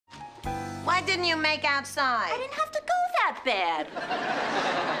Why didn't you make outside? I didn't have to go that bad.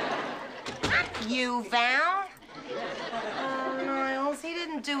 You, Val? Oh, Niles, he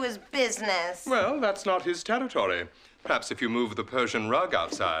didn't do his business. Well, that's not his territory. Perhaps if you move the Persian rug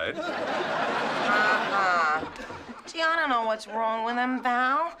outside. Gee, I don't know what's wrong with him,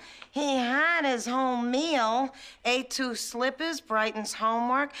 Val. He had his whole meal, ate 2 slippers, Brighton's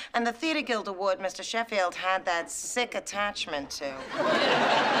homework, and the Theater Guild Award Mr. Sheffield had that sick attachment to.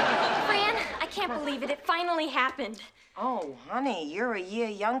 Fran, I can't believe it. It finally happened. Oh, honey, you're a year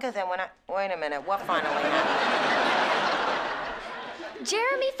younger than when I... Wait a minute, what finally happened?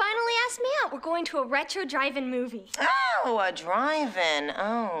 Jeremy finally asked me out. We're going to a retro drive-in movie. Oh, a drive-in.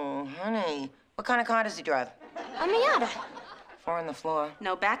 Oh, honey. What kind of car does he drive? A Miata. 4 on the floor.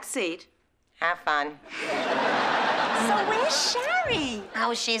 No back seat. Have fun. So where's Shari?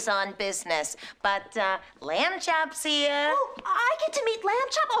 Oh, she's on business. But, Lamb Chop's here. Oh, I get to meet Lamb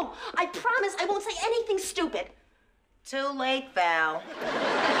Chop? Oh, I promise I won't say anything stupid. Too late, Val.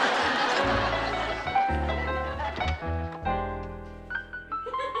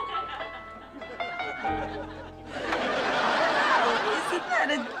 Isn't that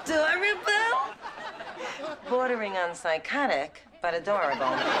adorable? Bordering on psychotic, but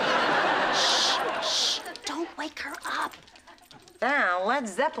adorable. Shh, don't wake her up. Val, Led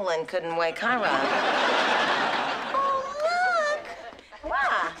Zeppelin couldn't wake her up. Oh, look.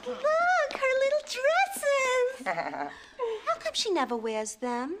 What? Look, her little dresses. How come she never wears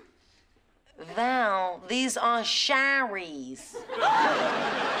them? Val, these are Shari's.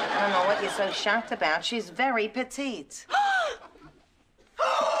 I don't know what you're so shocked about. She's very petite.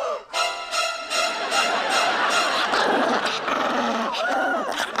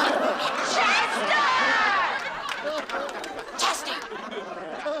 Chester!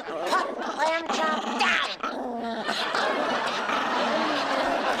 Put Lamb Chop down!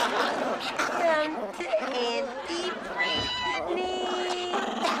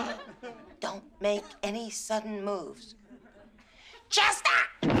 Don't make any sudden moves. Chester!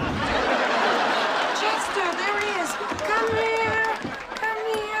 Chester, there he is. Come here. Come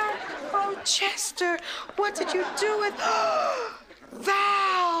here. Oh, Chester, what did you do with...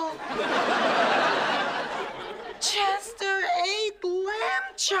 Val! Chester ate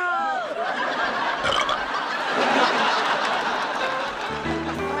Lamb Chop.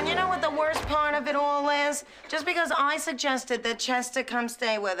 And you know what the worst part of it all is? Just because I suggested that Chester come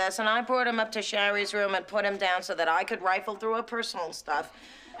stay with us, and I brought him up to Shari's room and put him down so that I could rifle through her personal stuff,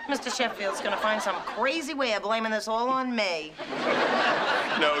 Mr. Sheffield's gonna find some crazy way of blaming this all on me.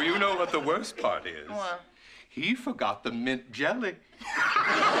 No, you know what the worst part is? What? He forgot the mint jelly. Stop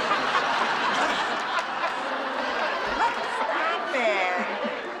it.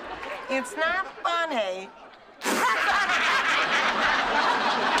 It's not funny.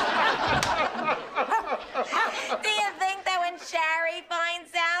 Do you think that when Shari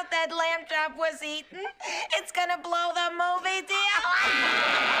finds out that Lamb Chop was eaten, it's gonna blow the